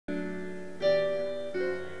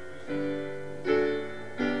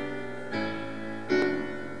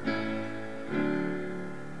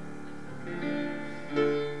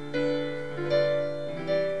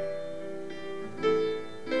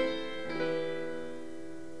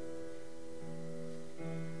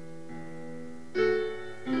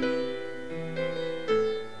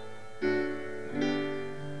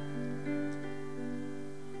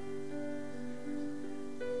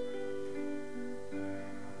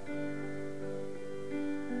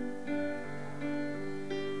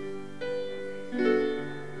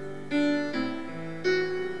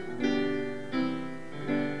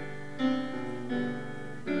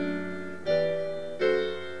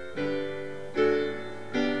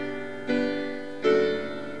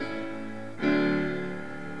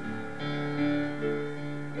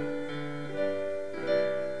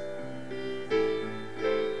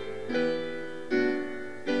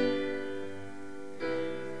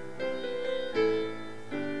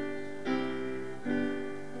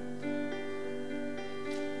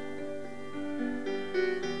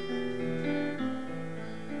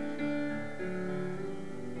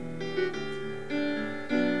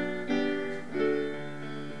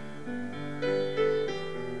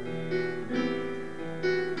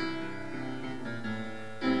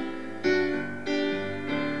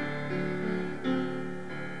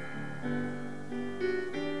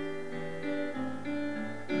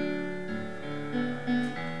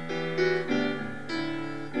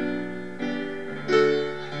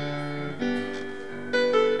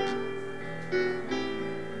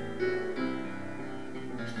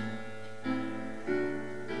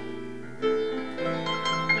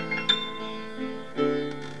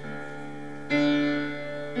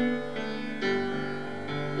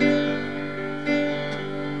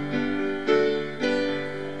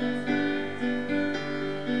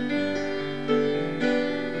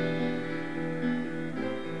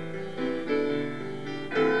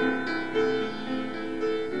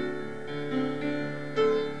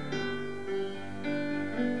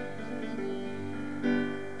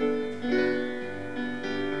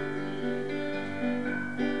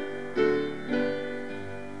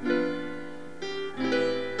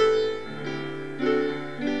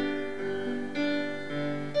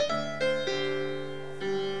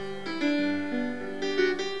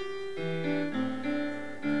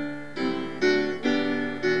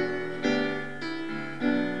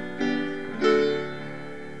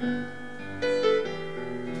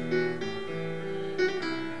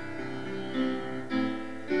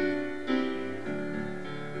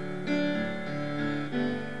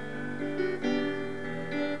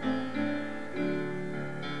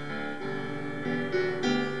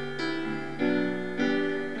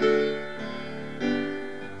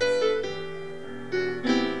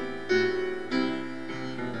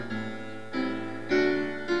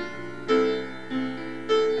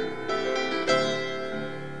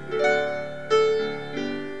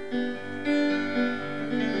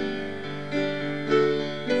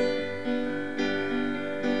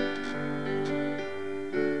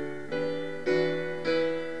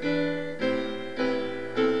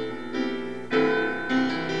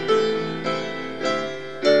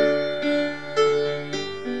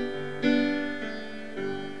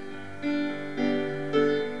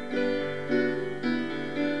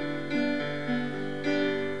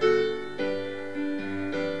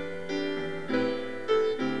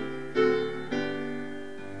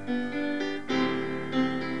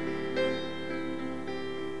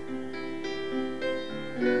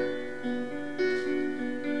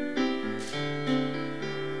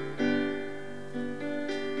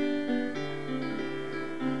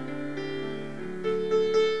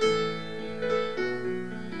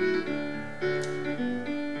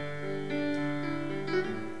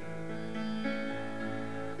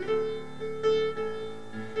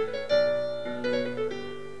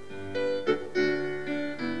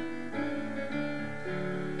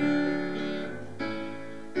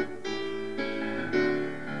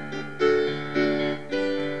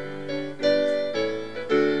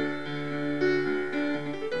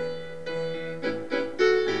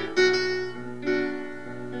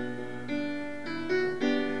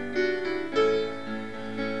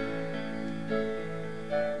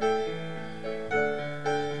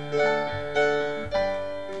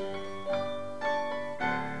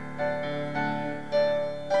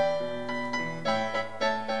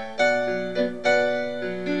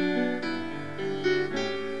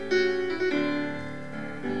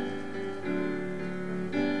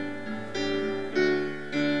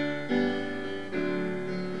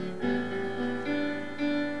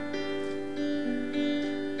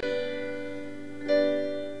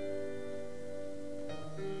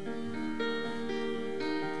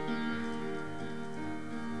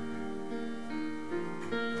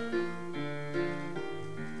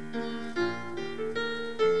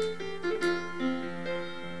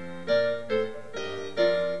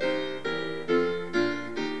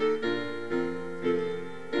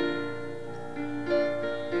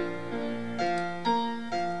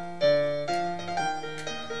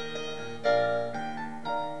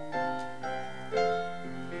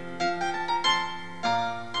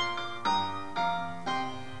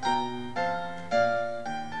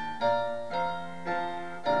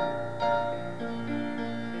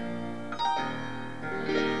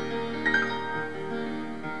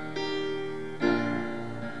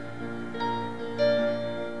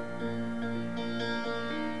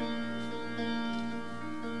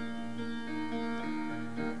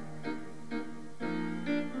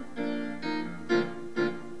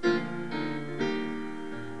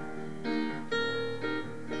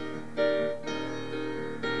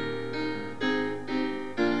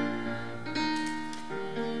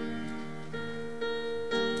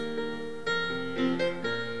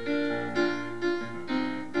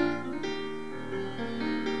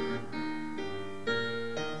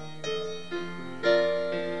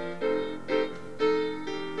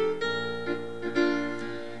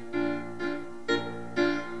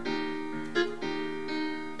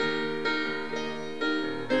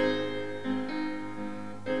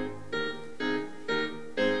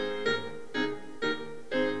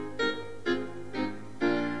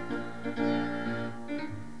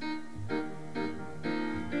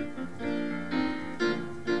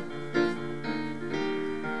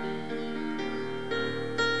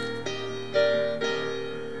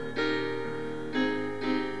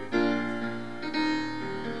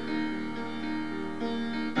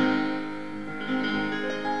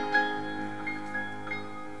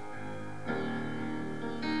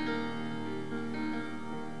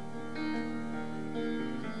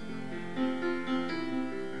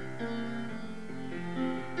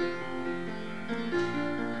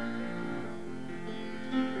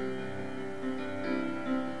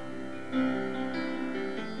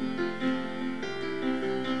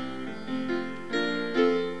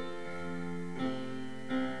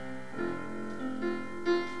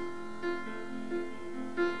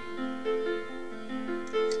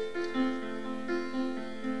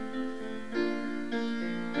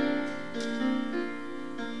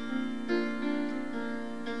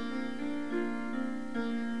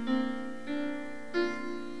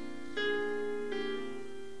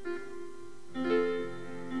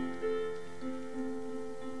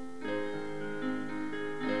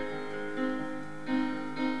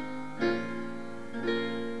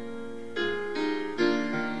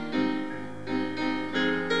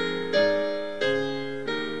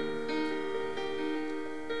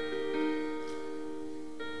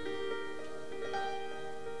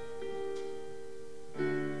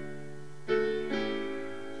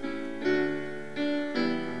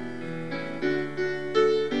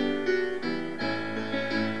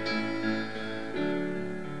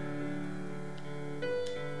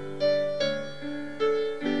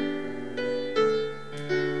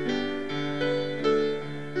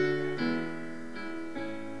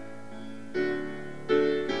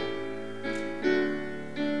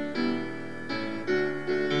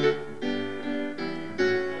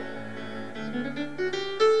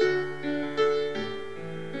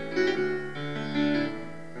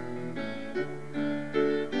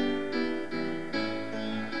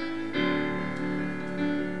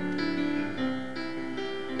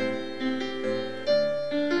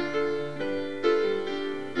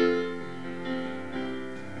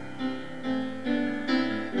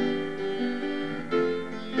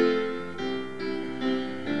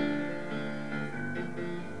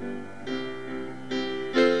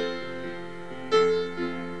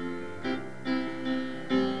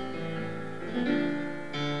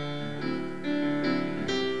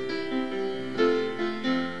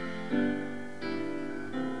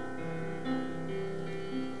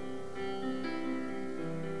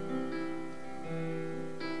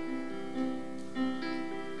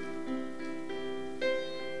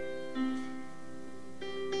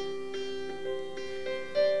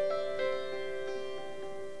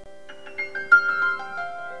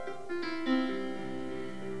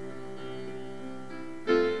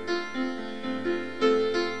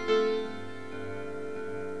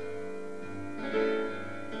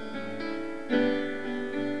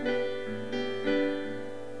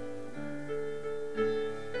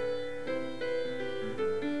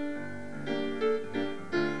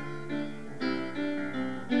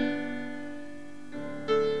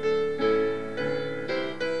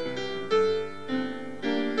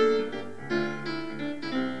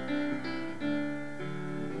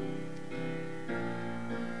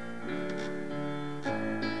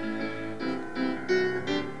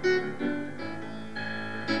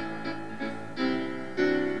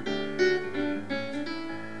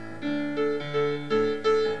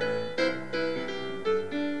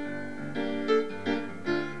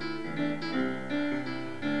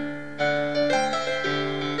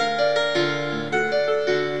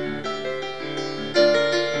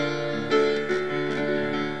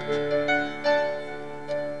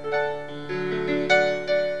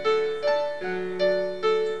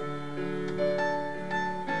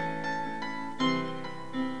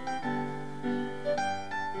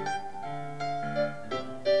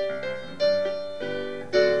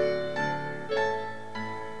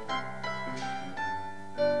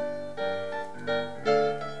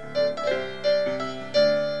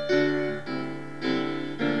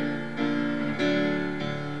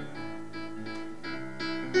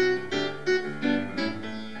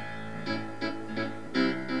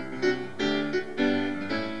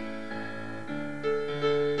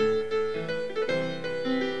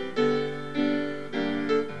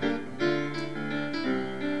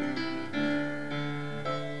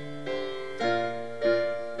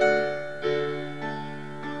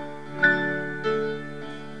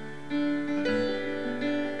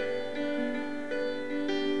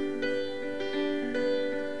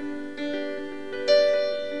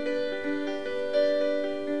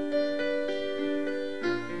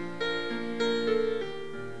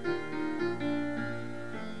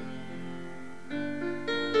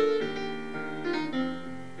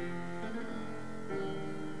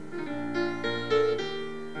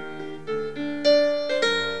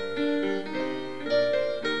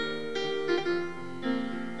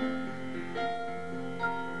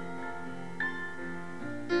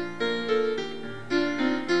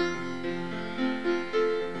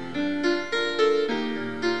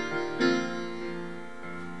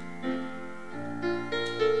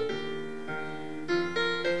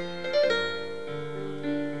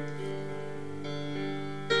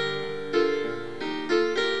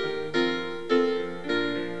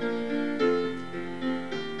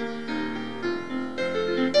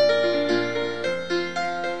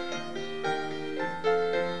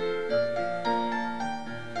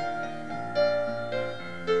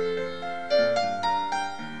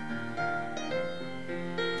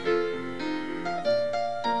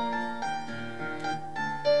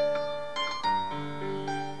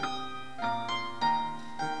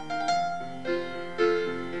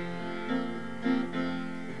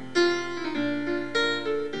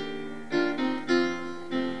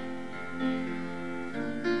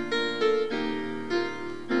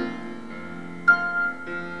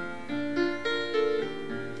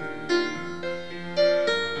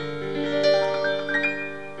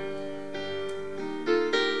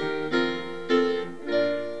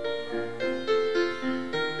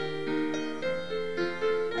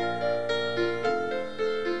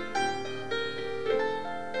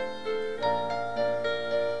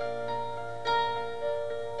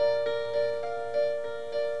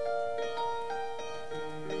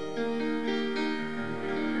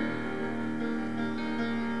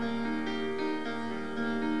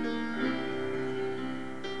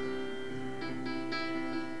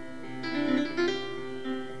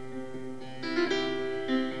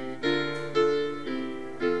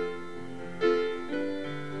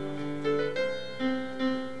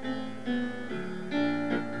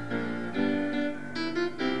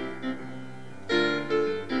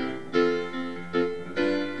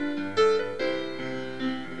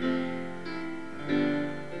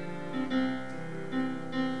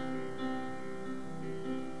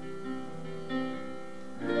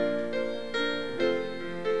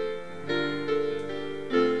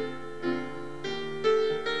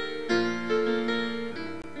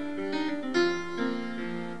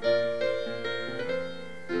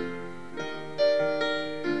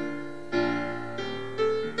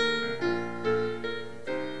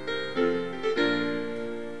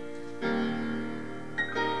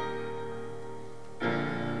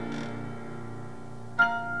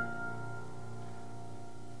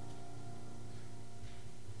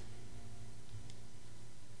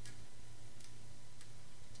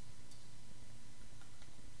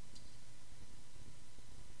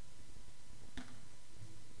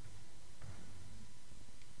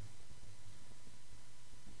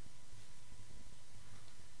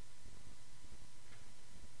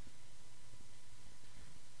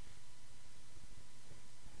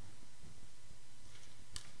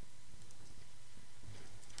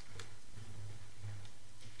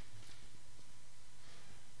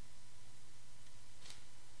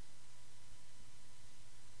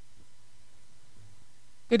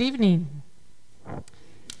Good evening,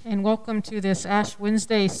 and welcome to this Ash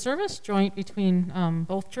Wednesday service joint between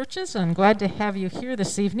both churches. I'm glad to have you here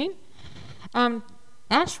this evening.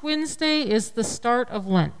 Ash Wednesday is the start of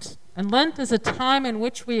Lent, and Lent is a time in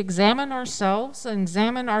which we examine ourselves and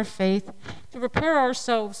examine our faith to prepare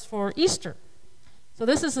ourselves for Easter. So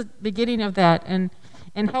this is the beginning of that, and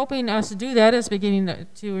helping us do that is beginning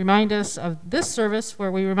to remind us of this service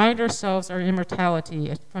where we remind ourselves our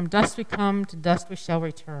immortality. From dust we come, to dust we shall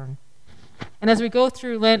return. And as we go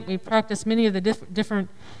through Lent, we practice many of the different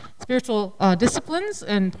spiritual disciplines,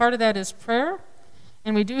 and part of that is prayer.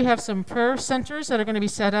 And we do have some prayer centers that are going to be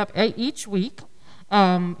set up each week.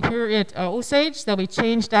 Here at Osage, they'll be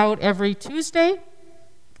changed out every Tuesday,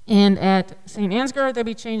 and at St. Ansgar, they'll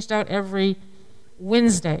be changed out every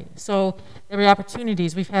Wednesday. So there are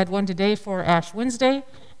opportunities. We've had one today for Ash Wednesday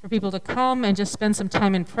for people to come and just spend some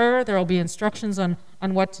time in prayer. There will be instructions on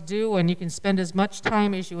what to do, and you can spend as much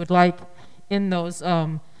time as you would like in those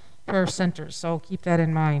prayer centers. So keep that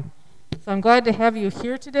in mind. So I'm glad to have you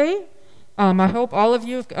here today. I hope all of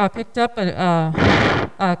you have picked up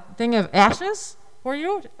a thing of ashes for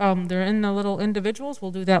you. They're in the little individuals.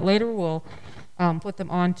 We'll do that later. We'll put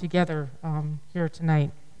them on together here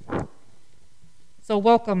tonight. So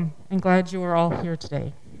welcome, and glad you are all here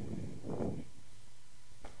today.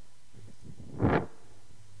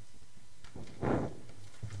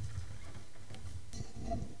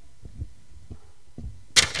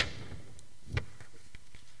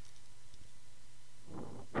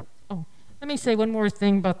 Oh, let me say one more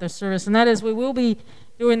thing about the service, and that is we will be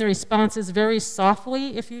doing the responses very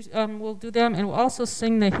softly if you will do them, and we'll also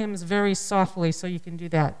sing the hymns very softly so you can do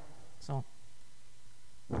that. So.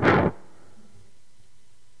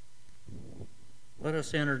 Let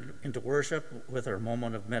us enter into worship with our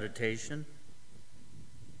moment of meditation.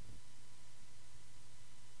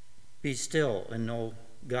 Be still and know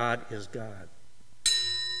God is God.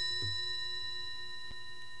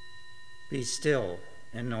 Be still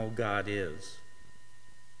and know God is.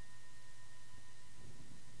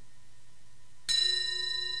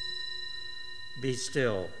 Be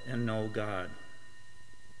still and know God.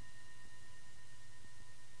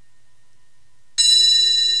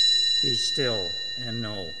 Be still and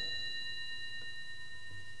know.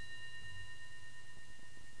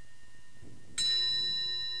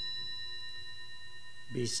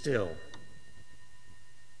 Be still.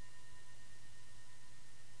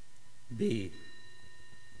 Be.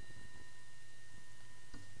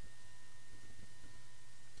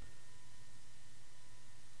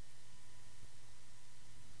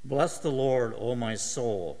 Bless the Lord, O my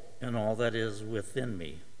soul, and all that is within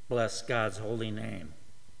me. Bless God's holy name.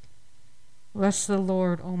 Bless the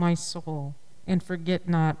Lord, O my soul, and forget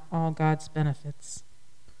not all God's benefits.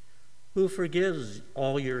 Who forgives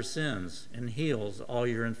all your sins and heals all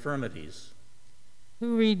your infirmities?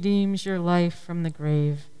 Who redeems your life from the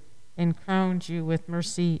grave and crowns you with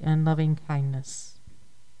mercy and loving kindness?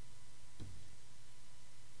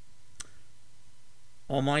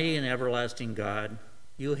 Almighty and everlasting God,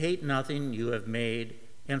 you hate nothing you have made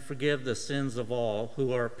and forgive the sins of all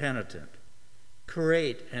who are penitent.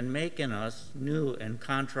 Create and make in us new and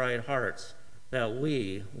contrite hearts, that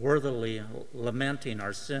we, worthily lamenting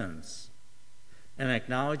our sins and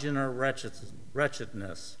acknowledging our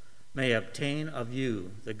wretchedness, may obtain of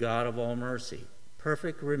you, the God of all mercy,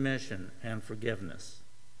 perfect remission and forgiveness.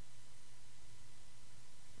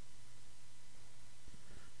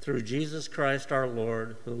 Through Jesus Christ our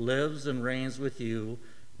Lord, who lives and reigns with you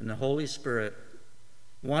in the Holy Spirit,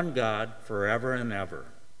 one God, forever and ever.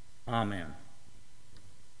 Amen.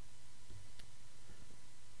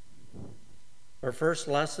 Our first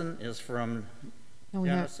lesson is from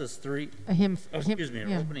Genesis 3. A hymn.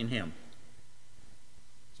 An opening hymn.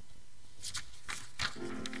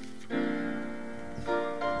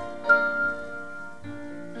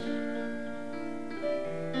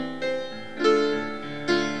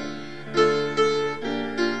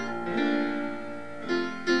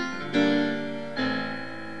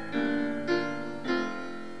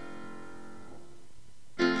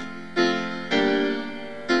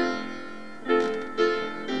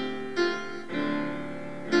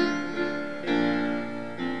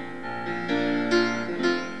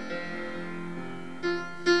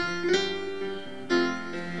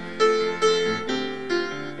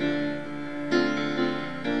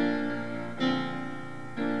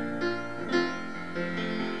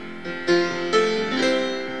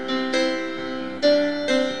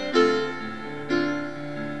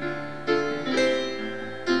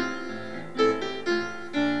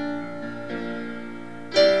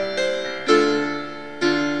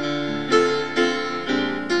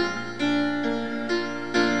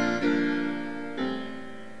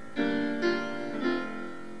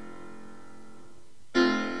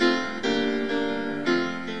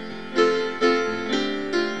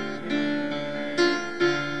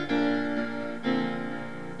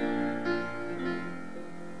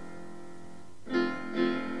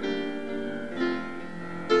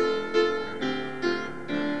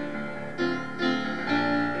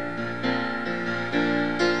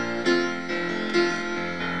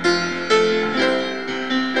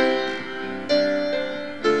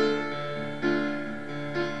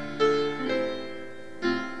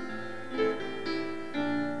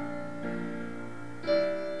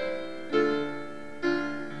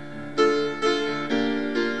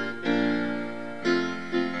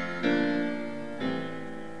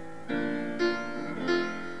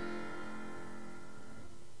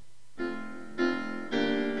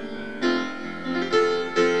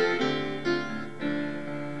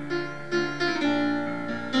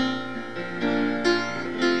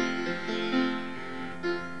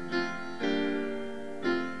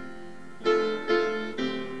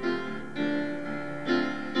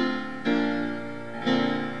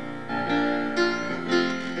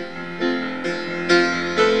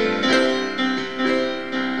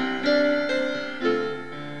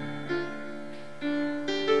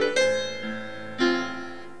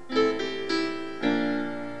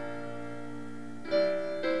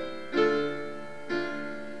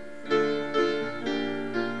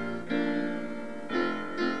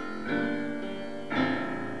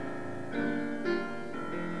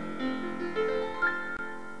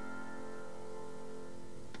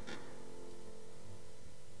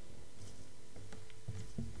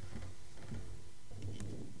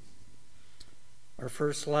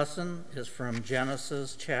 first lesson is from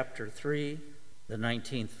Genesis chapter 3, the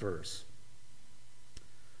 19th verse.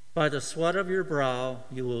 By the sweat of your brow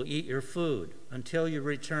you will eat your food until you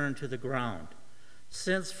return to the ground,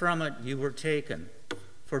 since from it you were taken.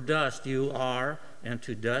 For dust you are, and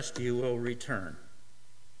to dust you will return.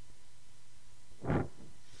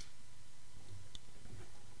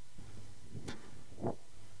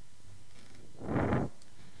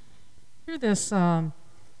 Hear this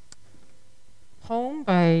poem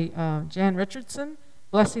by Jan Richardson,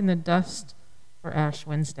 Blessing the Dust for Ash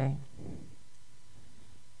Wednesday.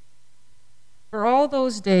 For all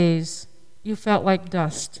those days, you felt like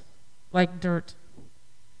dust, like dirt,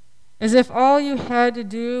 as if all you had to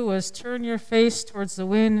do was turn your face towards the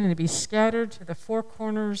wind and be scattered to the four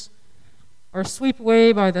corners, or swept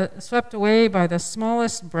away by the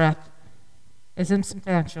smallest breath as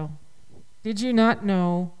insubstantial. Did you not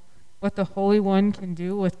know what the Holy One can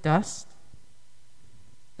do with dust?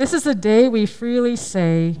 This is the day we freely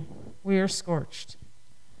say we are scorched.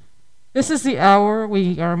 This is the hour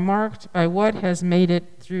we are marked by what has made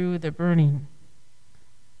it through the burning.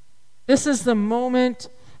 This is the moment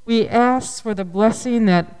we ask for the blessing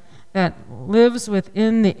that lives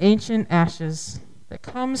within the ancient ashes, that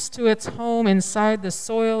comes to its home inside the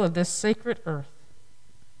soil of this sacred earth.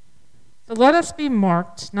 So let us be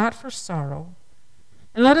marked not for sorrow,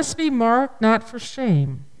 and let us be marked not for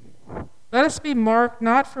shame. Let us be marked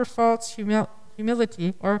not for false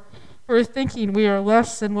humility or for thinking we are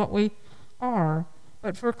less than what we are,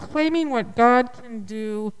 but for claiming what God can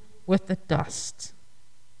do with the dust,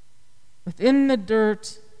 within the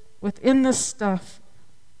dirt, within the stuff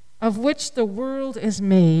of which the world is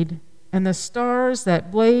made, and the stars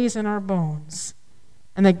that blaze in our bones,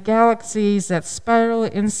 and the galaxies that spiral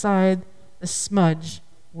inside the smudge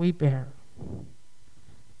we bear.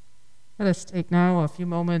 Let us take now a few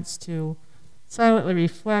moments to silently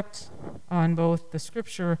reflect on both the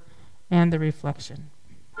scripture and the reflection.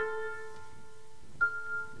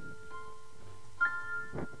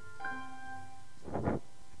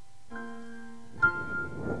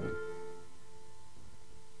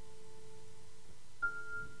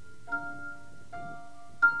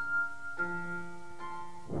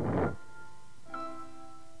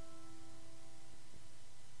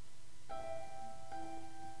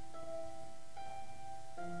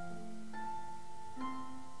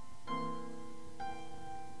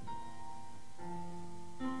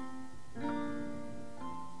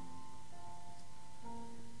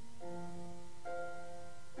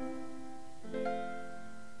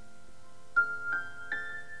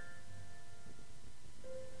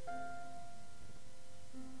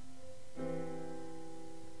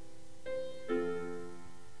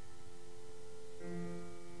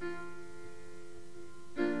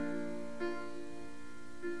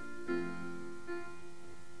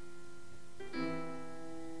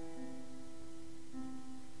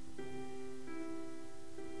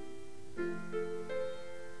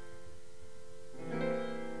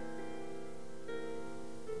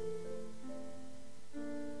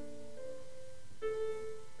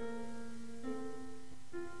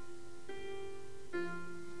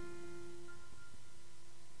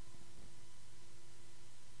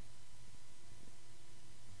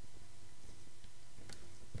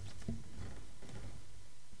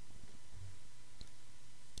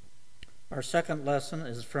 Our second lesson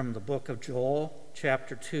is from the book of Joel,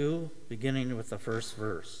 chapter 2, beginning with the first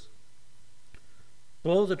verse.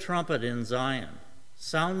 Blow the trumpet in Zion.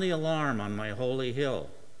 Sound the alarm on my holy hill.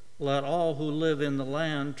 Let all who live in the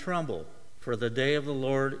land tremble, for the day of the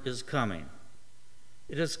Lord is coming.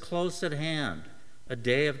 It is close at hand, a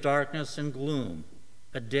day of darkness and gloom,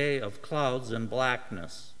 a day of clouds and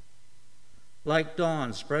blackness. Like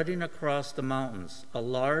dawn spreading across the mountains, a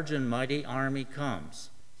large and mighty army comes,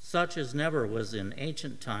 such as never was in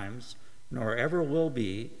ancient times, nor ever will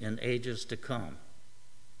be in ages to come.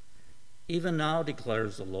 Even now,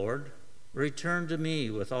 declares the Lord, return to me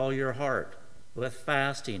with all your heart, with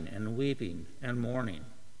fasting and weeping and mourning.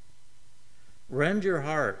 Rend your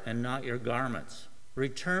heart and not your garments.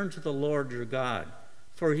 Return to the Lord your God,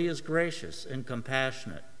 for he is gracious and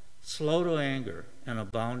compassionate, slow to anger and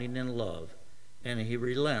abounding in love, and he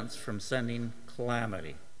relents from sending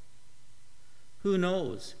calamity. Who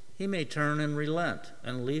knows? He may turn and relent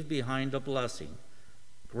and leave behind a blessing,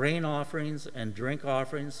 grain offerings and drink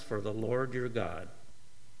offerings for the Lord your God.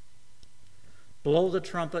 Blow the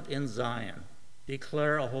trumpet in Zion,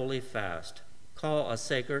 declare a holy fast, call a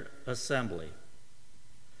sacred assembly.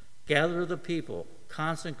 Gather the people,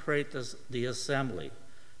 consecrate the assembly,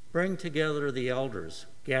 bring together the elders,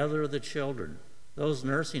 gather the children, those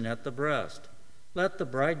nursing at the breast, Let the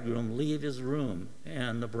bridegroom leave his room,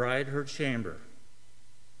 and the bride her chamber.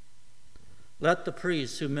 Let the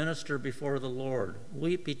priests who minister before the Lord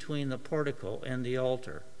weep between the portico and the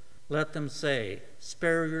altar. Let them say,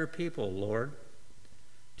 "Spare your people, Lord.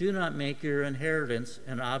 Do not make your inheritance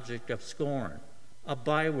an object of scorn, a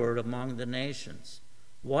byword among the nations.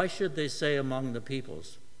 Why should they say among the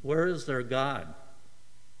peoples, 'Where is their God?'"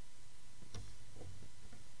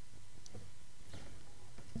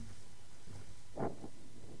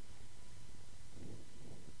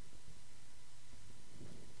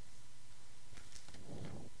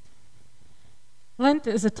 Lent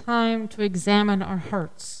is a time to examine our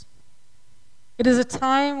hearts. It is a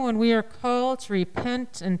time when we are called to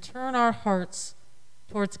repent and turn our hearts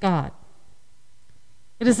towards God.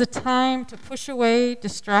 It is a time to push away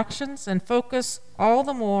distractions and focus all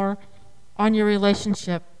the more on your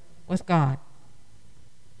relationship with God.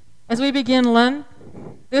 As we begin Lent,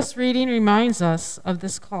 this reading reminds us of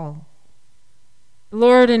this call. The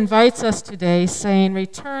Lord invites us today, saying,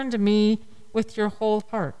 "Return to me with your whole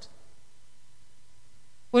heart."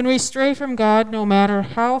 When we stray from God, no matter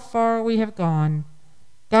how far we have gone,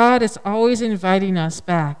 God is always inviting us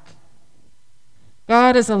back.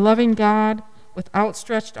 God is a loving God with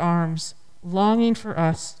outstretched arms, longing for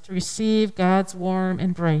us to receive God's warm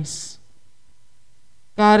embrace.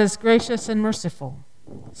 God is gracious and merciful,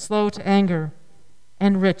 slow to anger,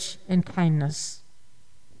 and rich in kindness.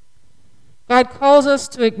 God calls us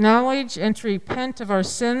to acknowledge and to repent of our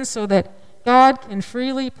sins so that God can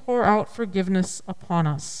freely pour out forgiveness upon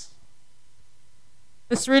us.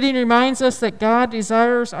 This reading reminds us that God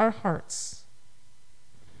desires our hearts.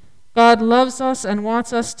 God loves us and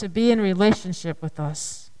wants us to be in relationship with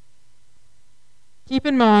us. Keep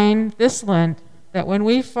in mind this Lent that when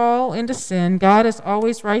we fall into sin, God is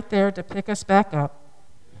always right there to pick us back up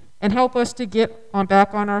and help us to get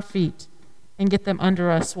back on our feet and get them under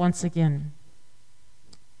us once again.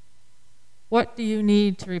 What do you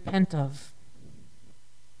need to repent of?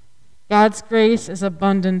 God's grace is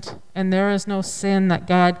abundant, and there is no sin that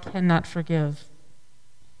God cannot forgive.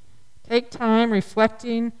 Take time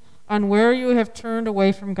reflecting on where you have turned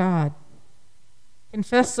away from God.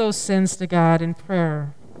 Confess those sins to God in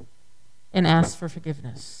prayer and ask for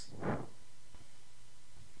forgiveness.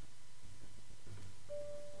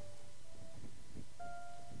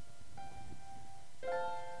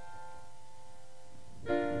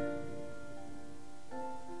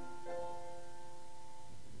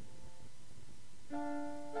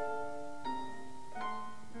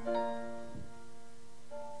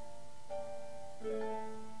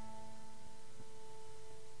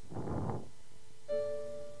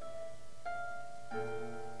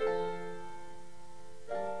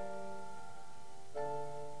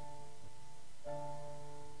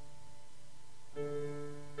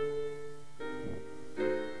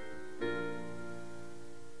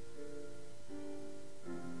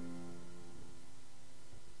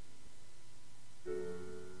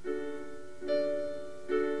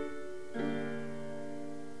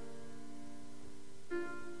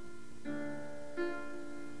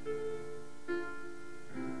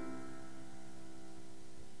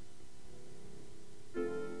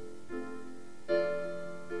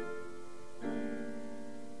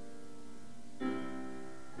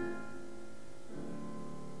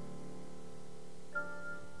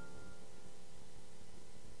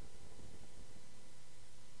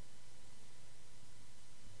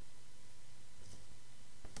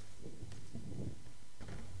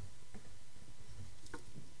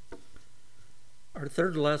 Our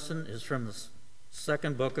third lesson is from the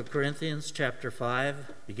second book of Corinthians, chapter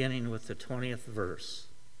 5, beginning with the 20th verse.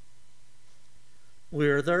 We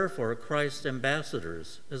are therefore Christ's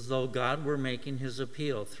ambassadors, as though God were making his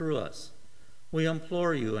appeal through us. We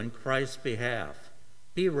implore you in Christ's behalf,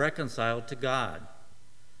 be reconciled to God.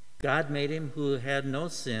 God made him who had no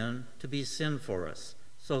sin to be sin for us,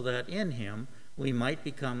 so that in him we might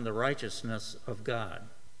become the righteousness of God.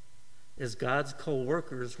 As God's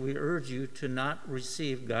co-workers, we urge you to not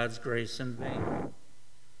receive God's grace in vain.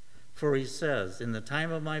 For he says, "In the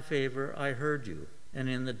time of my favor I heard you, and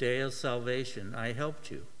in the day of salvation I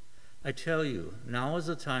helped you." I tell you, now is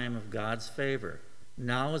the time of God's favor.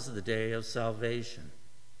 Now is the day of salvation.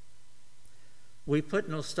 We put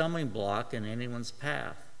no stumbling block in anyone's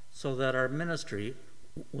path, so that our ministry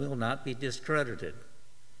will not be discredited.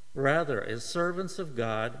 Rather, as servants of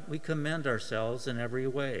God, we commend ourselves in every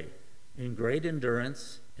way, in great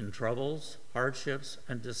endurance, in troubles, hardships,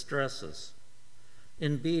 and distresses,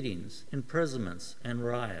 in beatings, imprisonments, and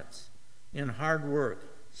riots, in hard work,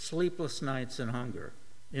 sleepless nights and hunger,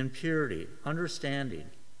 in purity, understanding,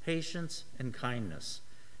 patience, and kindness,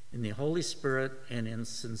 in the Holy Spirit and in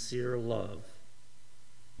sincere love,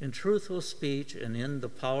 in truthful speech and in the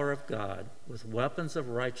power of God, with weapons of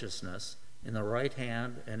righteousness in the right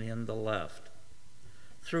hand and in the left,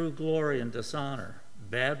 through glory and dishonor,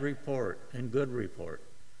 bad report and good report,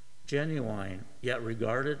 genuine yet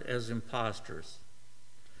regarded as impostors,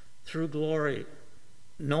 through glory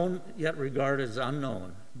known yet regarded as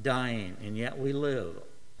unknown, dying and yet we live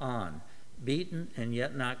on, beaten and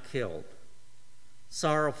yet not killed,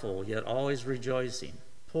 sorrowful yet always rejoicing,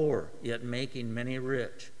 poor yet making many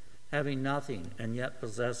rich, having nothing and yet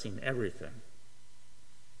possessing everything.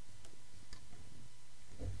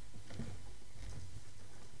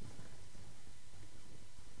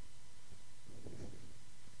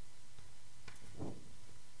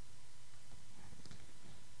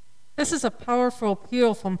 This is a powerful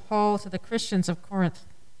appeal from Paul to the Christians of Corinth,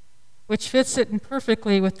 which fits it in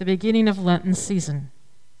perfectly with the beginning of Lenten season.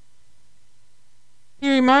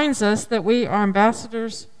 He reminds us that we are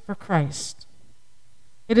ambassadors for Christ.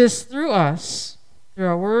 It is through us, through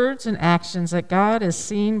our words and actions, that God is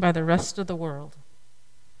seen by the rest of the world.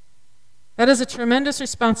 That is a tremendous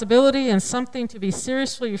responsibility and something to be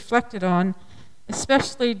seriously reflected on,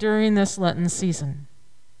 especially during this Lenten season.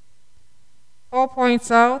 Paul points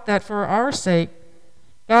out that for our sake,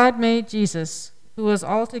 God made Jesus, who was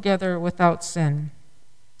altogether without sin,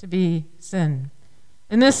 to be sin.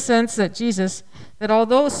 In this sense that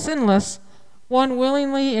although sinless, one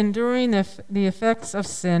willingly enduring the effects of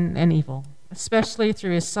sin and evil, especially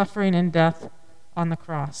through his suffering and death on the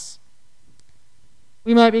cross.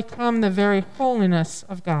 We might become the very holiness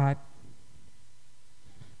of God.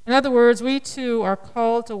 In other words, we too are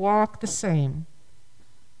called to walk the same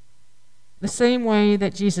way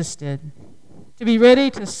that Jesus did, to be ready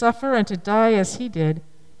to suffer and to die as he did.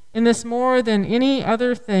 In this more than any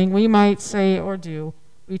other thing we might say or do,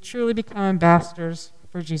 we truly become ambassadors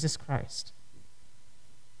for Jesus Christ.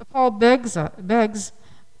 But Paul begs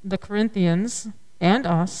the Corinthians and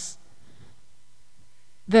us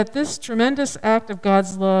that this tremendous act of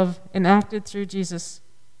God's love enacted through Jesus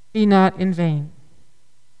be not in vain.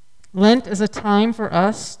 Lent is a time for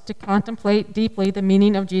us to contemplate deeply the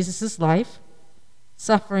meaning of Jesus' life,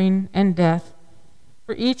 suffering, and death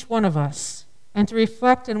for each one of us, and to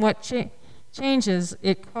reflect on what changes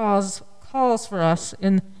it calls for us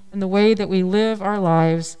in the way that we live our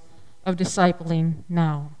lives of discipling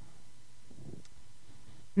now.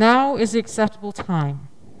 Now is the acceptable time.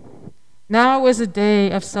 Now is a day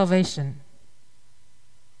of salvation.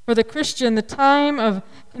 For the Christian, the time of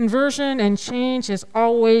conversion and change is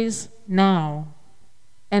always now,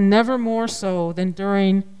 and never more so than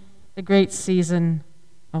during the great season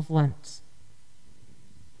of Lent.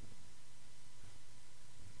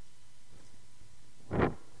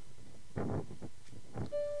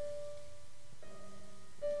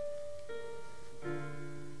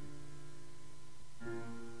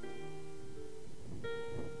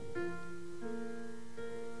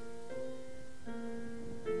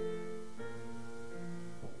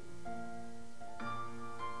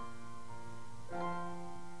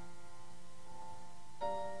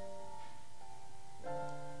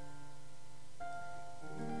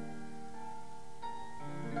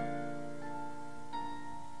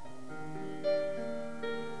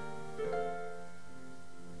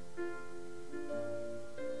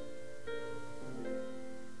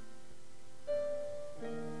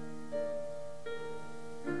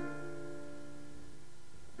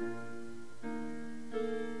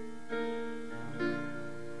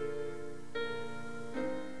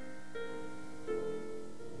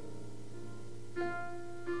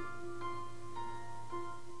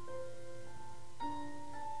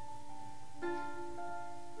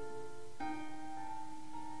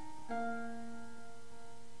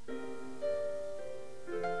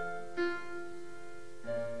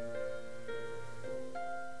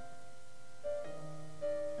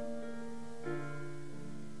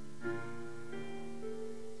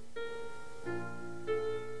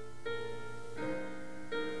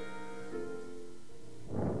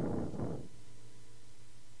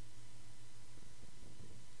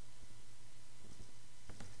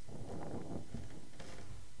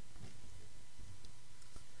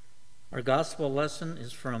 Our gospel lesson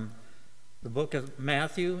is from the book of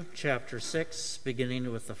Matthew, chapter 6,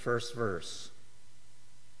 beginning with the first verse.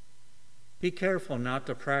 Be careful not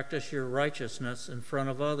to practice your righteousness in front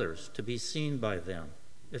of others, to be seen by them.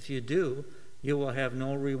 If you do, you will have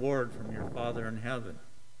no reward from your Father in heaven.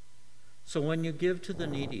 So when you give to the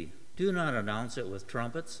needy, do not announce it with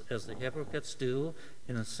trumpets, as the hypocrites do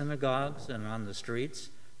in the synagogues and on the streets,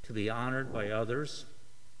 to be honored by others.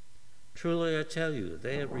 Truly I tell you,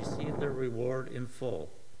 they have received their reward in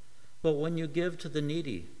full. But when you give to the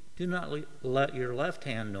needy, do not let your left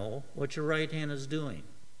hand know what your right hand is doing,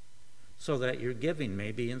 so that your giving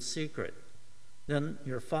may be in secret. Then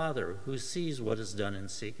your Father, who sees what is done in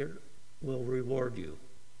secret, will reward you.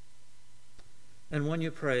 And when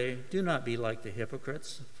you pray, do not be like the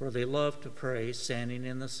hypocrites, for they love to pray standing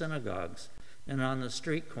in the synagogues and on the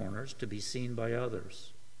street corners to be seen by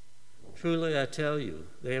others. Truly I tell you,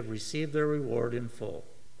 they have received their reward in full.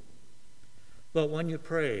 But when you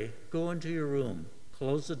pray, go into your room,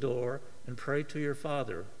 close the door, and pray to your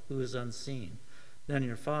Father who is unseen. Then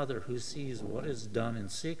your Father who sees what is done in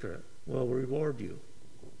secret will reward you.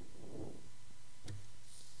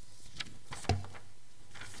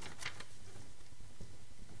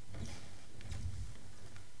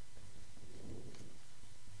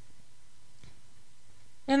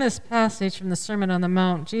 In this passage from the Sermon on the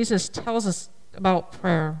Mount, Jesus tells us about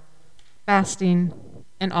prayer, fasting,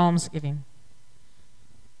 and almsgiving.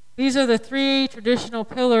 These are the three traditional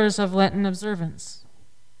pillars of Lenten observance.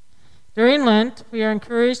 During Lent, we are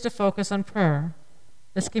encouraged to focus on prayer.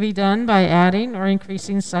 This can be done by adding or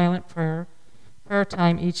increasing silent prayer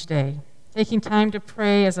time each day, taking time to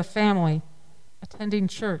pray as a family, attending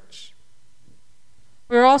church.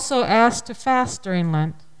 We are also asked to fast during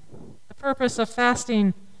Lent. The purpose of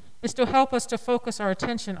fasting is to help us to focus our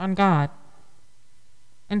attention on God.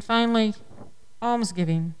 And finally,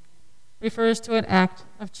 almsgiving refers to an act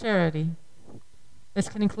of charity. This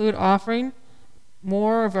can include offering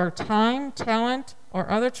more of our time, talent, or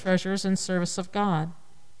other treasures in service of God.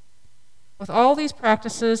 With all these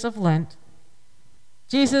practices of Lent,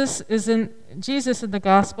 Jesus in the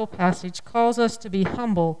gospel passage calls us to be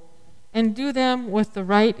humble and do them with the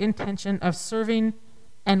right intention of serving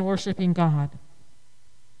and worshiping God.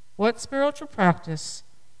 What spiritual practice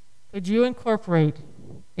could you incorporate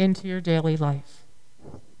into your daily life?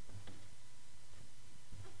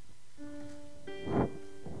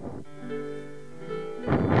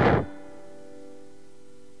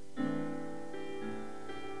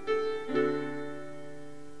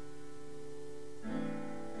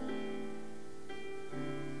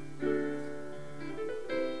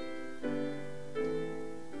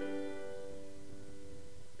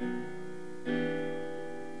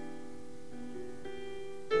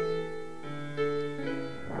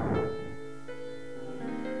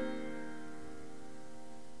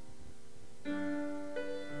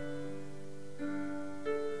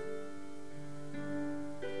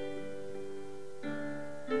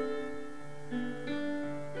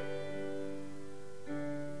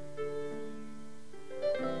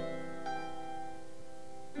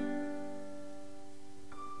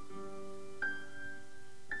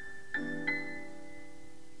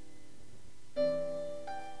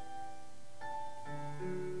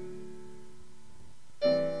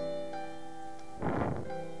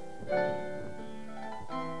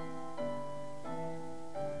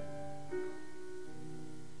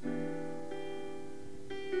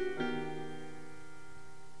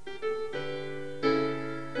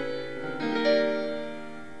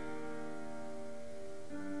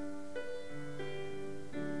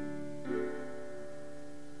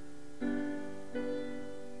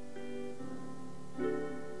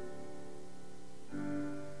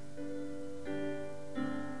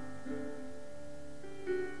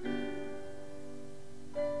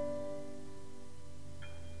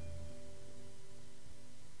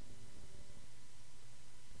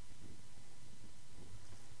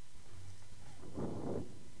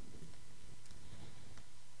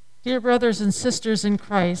 Dear brothers and sisters in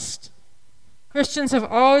Christ, Christians have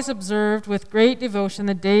always observed with great devotion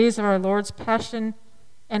the days of our Lord's Passion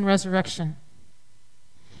and Resurrection.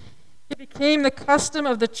 It became the custom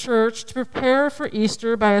of the Church to prepare for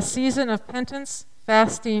Easter by a season of penance,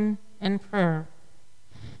 fasting, and prayer.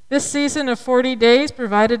 This season of 40 days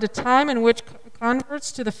provided a time in which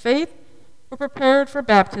converts to the faith were prepared for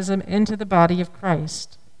baptism into the body of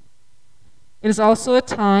Christ. It is also a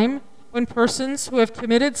time when persons who have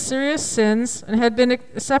committed serious sins and had been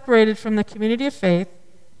separated from the community of faith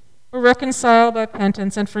were reconciled by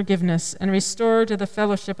penance and forgiveness and restored to the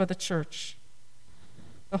fellowship of the church.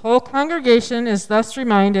 The whole congregation is thus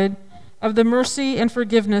reminded of the mercy and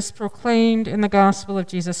forgiveness proclaimed in the gospel of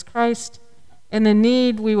Jesus Christ and the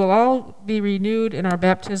need we will all be renewed in our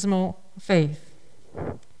baptismal faith.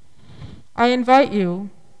 I invite you,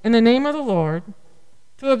 in the name of the Lord,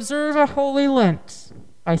 to observe a holy Lent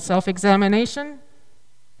by self-examination,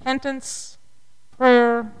 penance,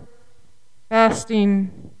 prayer,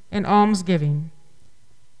 fasting, and almsgiving,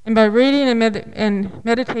 and by reading and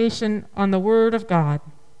meditation on the Word of God,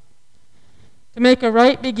 to make a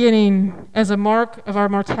right beginning as a mark of our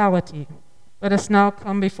mortality, let us now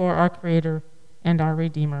come before our Creator and our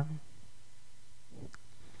Redeemer.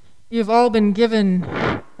 You've all been given,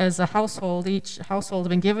 as a household, each household has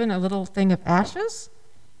been given a little thing of ashes.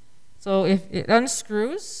 So if it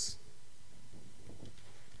unscrews,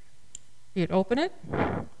 you'd open it,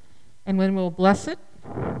 and when we'll bless it.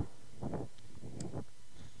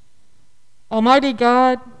 Almighty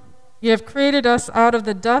God, you have created us out of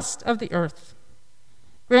the dust of the earth.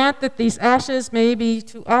 Grant that these ashes may be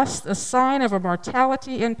to us a sign of our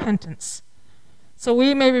mortality and penitence, so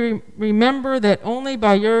we may remember that only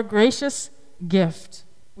by your gracious gift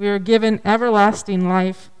we are given everlasting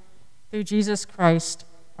life through Jesus Christ,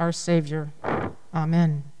 our Savior.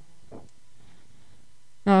 Amen.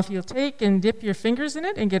 Now, if you'll take and dip your fingers in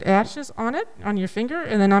it and get ashes on it, on your finger,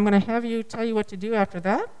 and then I'm going to have you tell you what to do after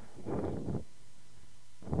that.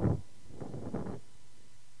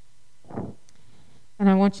 And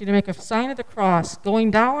I want you to make a sign of the cross.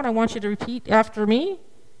 Going down, I want you to repeat after me.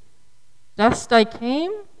 Dust I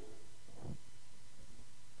came,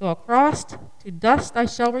 go across, to dust I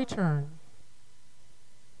shall return.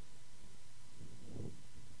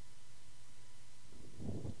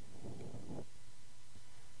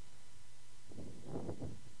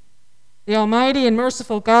 The Almighty and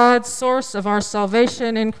merciful God, source of our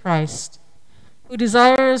salvation in Christ, who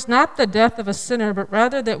desires not the death of a sinner, but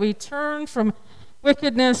rather that we turn from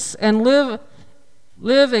wickedness and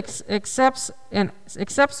accepts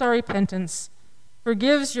our repentance,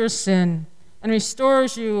 forgives your sin, and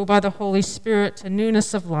restores you by the Holy Spirit to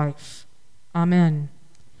newness of life. Amen.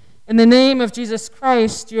 In the name of Jesus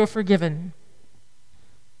Christ, you are forgiven.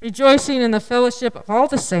 Rejoicing in the fellowship of all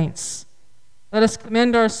the saints, let us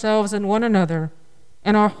commend ourselves and one another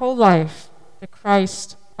and our whole life to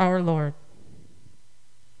Christ our Lord.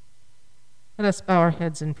 Let us bow our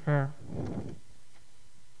heads in prayer.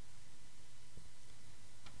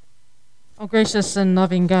 Oh, gracious and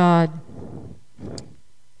loving God,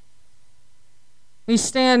 we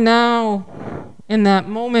stand now in that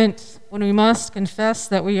moment when we must confess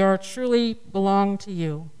that we are truly belong to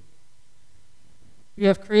you. You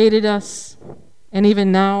have created us, and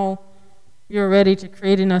even now you are ready to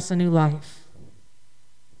create in us a new life.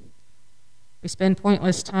 We spend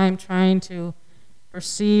pointless time trying to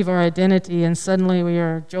perceive our identity, and suddenly we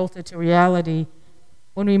are jolted to reality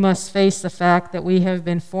when we must face the fact that we have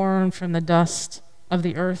been formed from the dust of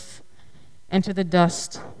the earth, and to the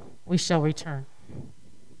dust we shall return.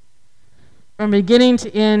 From beginning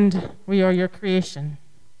to end, we are your creation,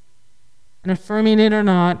 and affirming it or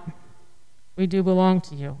not, we do belong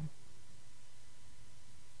to you.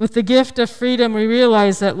 With the gift of freedom, we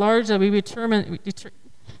realize that largely we determine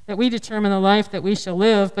the life that we shall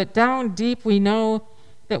live, but down deep we know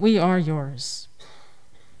that we are yours.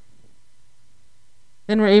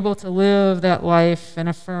 Then we're able to live that life and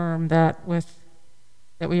affirm that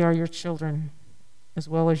we are your children as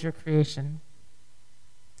well as your creation.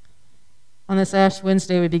 On this Ash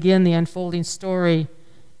Wednesday, we begin the unfolding story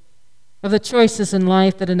of the choices in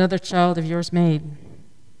life that another child of yours made.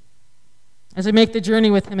 As we make the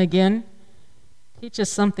journey with him again, teach us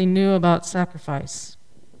something new about sacrifice.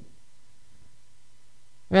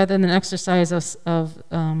 Rather than exercise of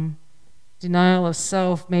denial of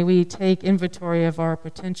self, may we take inventory of our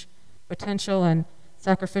potential and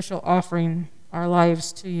sacrificial offering our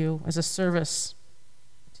lives to you as a service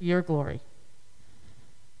to your glory.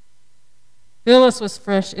 Fill us with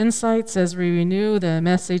fresh insights as we renew the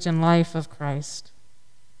message and life of Christ.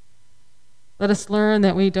 Let us learn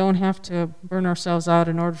that we don't have to burn ourselves out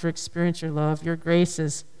in order to experience your love. Your grace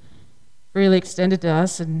is freely extended to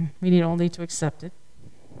us, and we need only to accept it.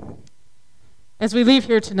 As we leave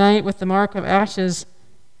here tonight with the mark of ashes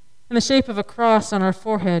in the shape of a cross on our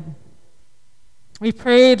forehead, we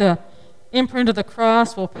pray the imprint of the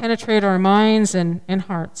cross will penetrate our minds and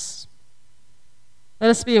hearts. Let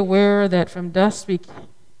us be aware that from dust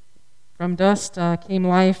came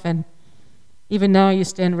life, and even now you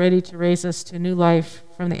stand ready to raise us to new life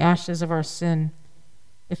from the ashes of our sin,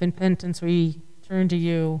 if in penitence we turn to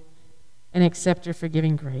you and accept your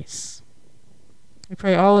forgiving grace. We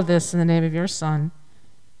pray all of this in the name of your Son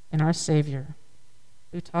and our Savior,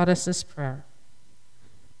 who taught us this prayer.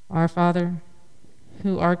 Our Father,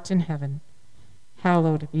 who art in heaven,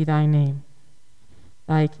 hallowed be thy name.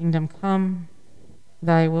 Thy kingdom come,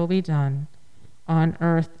 thy will be done, on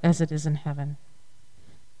earth as it is in heaven.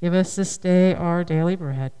 Give us this day our daily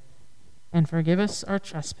bread, and forgive us our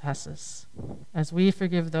trespasses, as we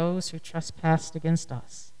forgive those who trespass against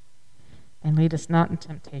us. And lead us not in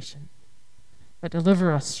temptation, but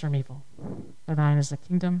deliver us from evil. For thine is the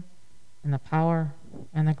kingdom, and the power,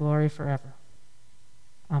 and the glory forever.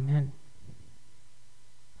 Amen.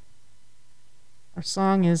 Our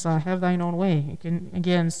song is Have Thine Own Way. You can,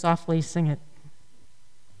 again, softly sing it.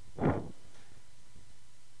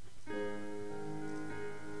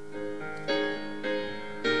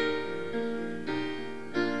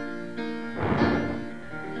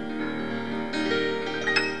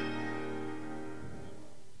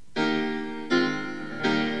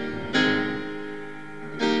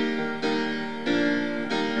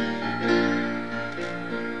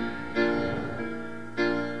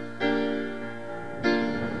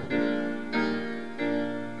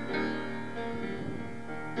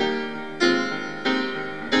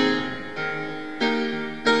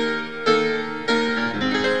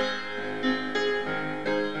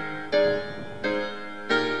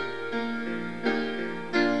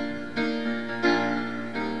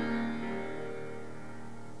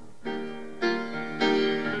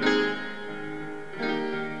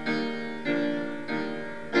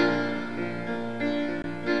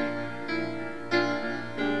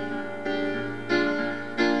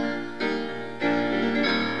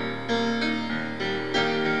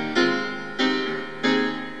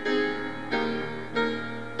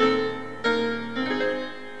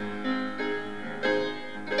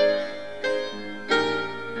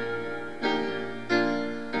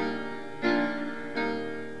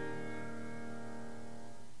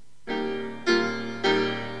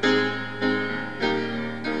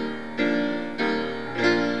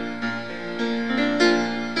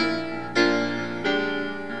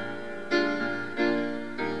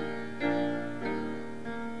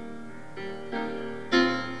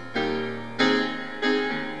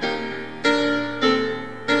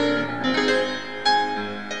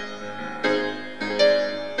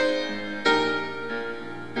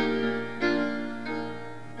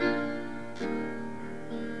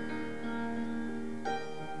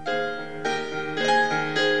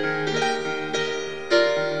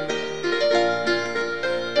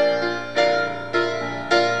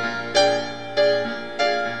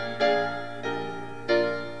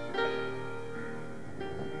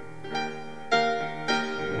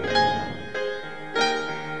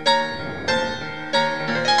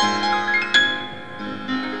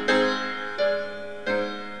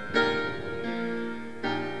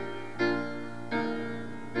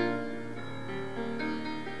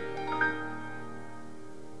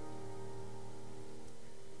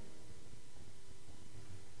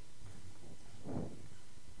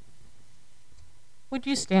 Would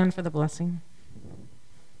you stand for the blessing?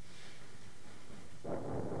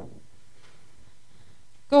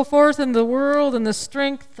 Go forth in the world in the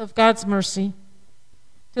strength of God's mercy,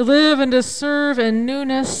 to live and to serve in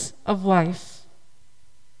newness of life.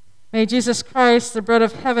 May Jesus Christ, the bread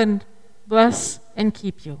of heaven, bless and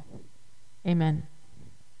keep you. Amen.